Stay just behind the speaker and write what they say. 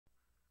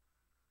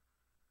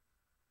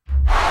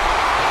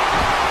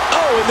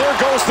and there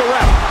goes the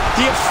ref.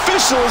 The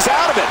official is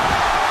out of it.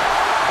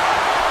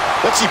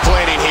 What's he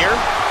planning here?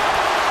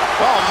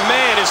 Oh,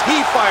 man, is he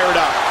fired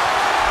up.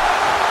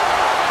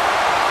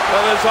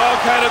 Well, there's all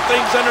kind of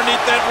things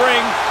underneath that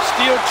ring.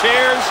 Steel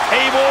chairs,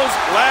 tables,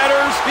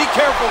 ladders. Be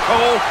careful,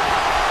 Cole.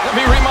 Let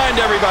me remind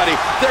everybody,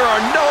 there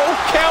are no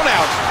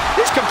countouts.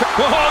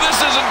 Oh, this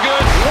isn't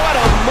good. What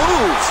a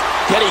move.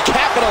 Can he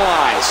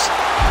capitalize?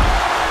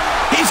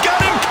 He's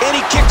got him, and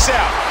he kicks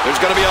out. There's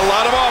going to be a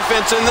lot of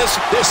offense in this.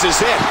 This is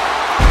it.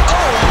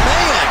 Oh,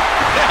 man.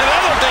 Yeah,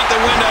 that'll take the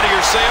wind out of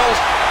your sails.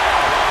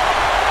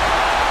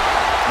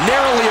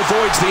 Narrowly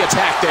avoids the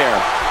attack there.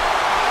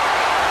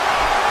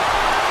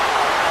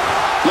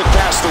 Look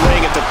past the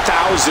ring at the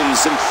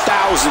thousands and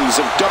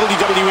thousands of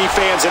WWE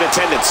fans in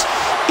attendance.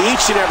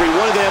 Each and every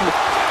one of them.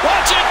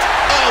 Watch it!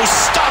 Oh,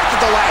 stopped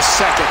at the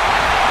last second.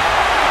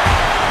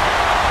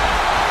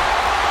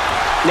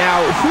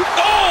 Now, who?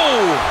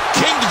 Oh!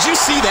 King, did you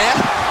see that?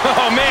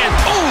 Oh, man.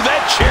 Oh,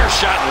 that chair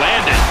shot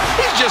landed.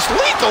 He's just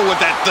lethal with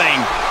that thing.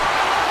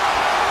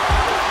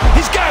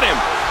 He's got him.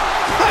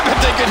 I bet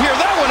they could hear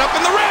that one up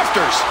in the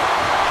rafters.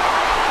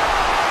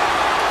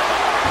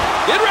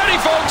 Get ready,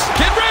 folks.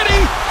 Get ready.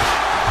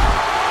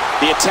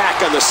 The attack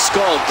on the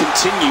skull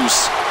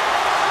continues.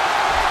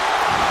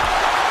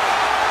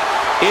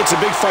 It's a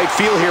big fight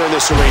feel here in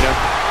this arena.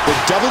 The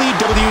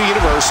WWE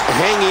Universe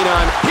hanging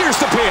on. Here's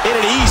the pin and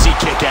an easy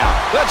kick out.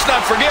 Let's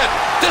not forget,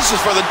 this is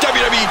for the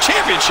WWE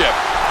Championship.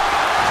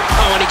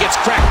 Oh, and he gets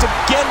cracked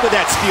again with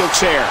that steel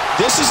chair.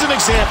 This is an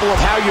example of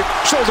how your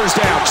shoulders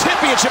down.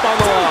 Championship on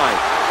the line.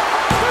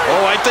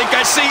 Oh, I think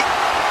I see.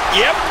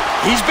 Yep,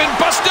 he's been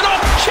busted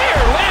off. Chair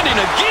landing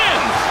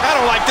again. I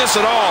don't like this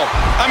at all.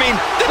 I mean,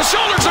 the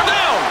shoulders are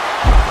down.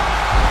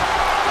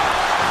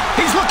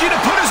 He's looking to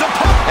put his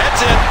opponent.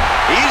 That's it.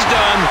 He's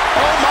done.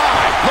 Oh,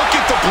 my. Look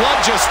at the blood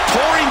just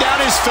pouring down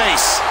his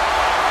face.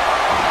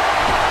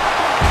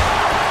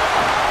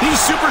 These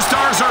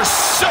superstars are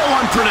so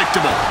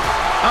unpredictable.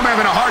 I'm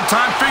having a hard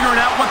time figuring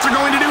out what they're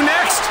going to do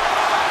next.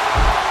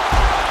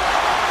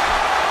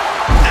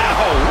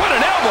 Ow, what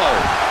an elbow.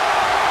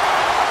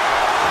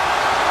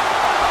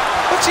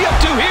 What's he up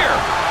to here?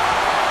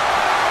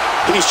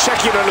 He's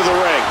checking under the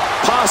ring,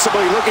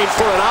 possibly looking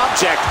for an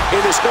object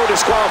in this no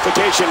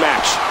disqualification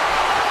match.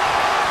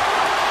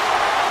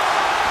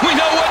 We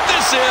know what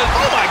this is.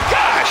 Oh, my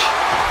gosh.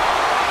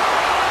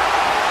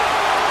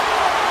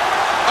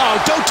 Oh,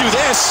 don't do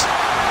this.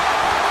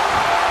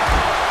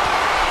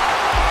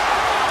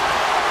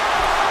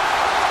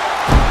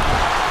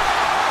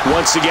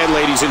 Once again,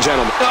 ladies and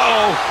gentlemen.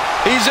 Uh-oh.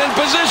 He's in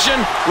position,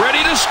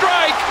 ready to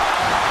strike.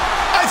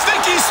 I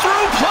think he's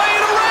through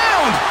playing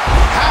around.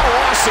 How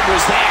awesome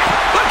was that?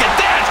 Look at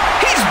that.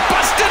 He's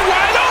busted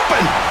wide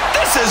open.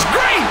 This is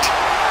great.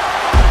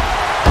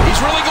 He's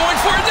really going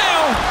for it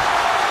now.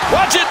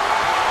 Watch it.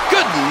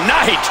 Good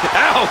night.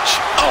 Ouch.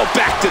 Oh,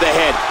 back to the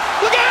head.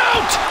 Look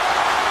out.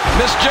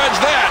 Misjudged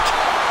that.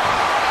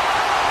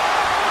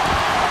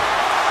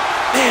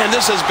 Man,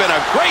 this has been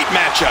a great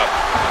matchup.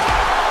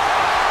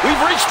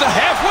 We've reached the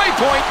halfway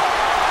point.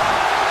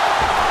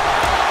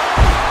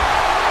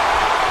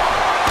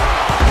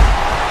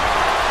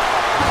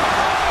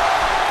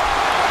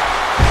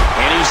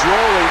 And he's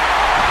rolling.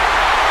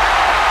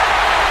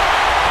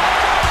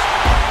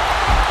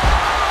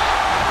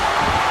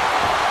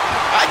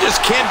 I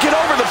just can't get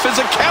over the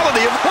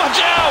physicality of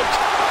watch out.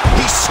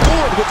 He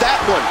scored with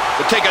that one.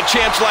 To take a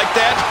chance like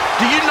that,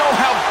 do you know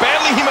how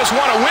badly he must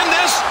want to win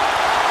this?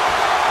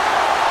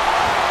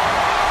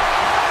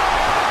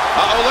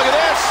 Uh-oh, look at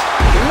this.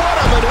 What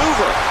a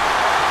maneuver.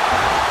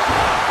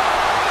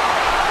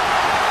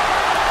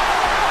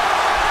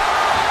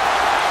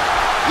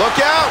 Look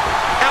out.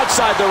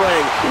 Outside the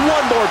ring.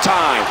 One more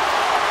time.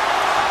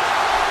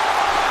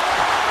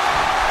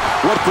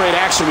 What great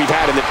action we've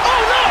had in the...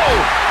 Oh, no.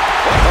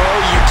 Oh,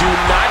 you do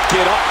not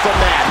get up from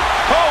that.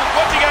 Oh,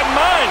 what's he got in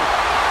mind?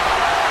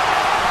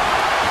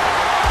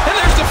 And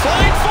there's the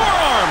flying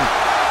forearm.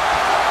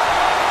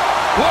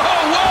 Whoa,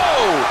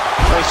 whoa.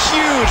 A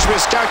huge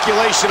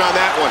miscalculation on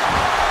that one.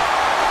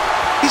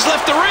 He's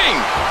left the ring.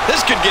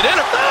 This could get in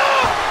him.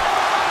 Ah!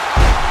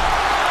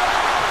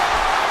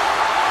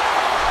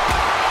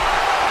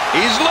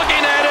 He's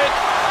looking at it.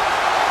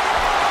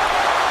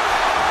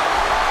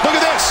 Look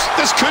at this.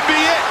 This could be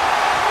it.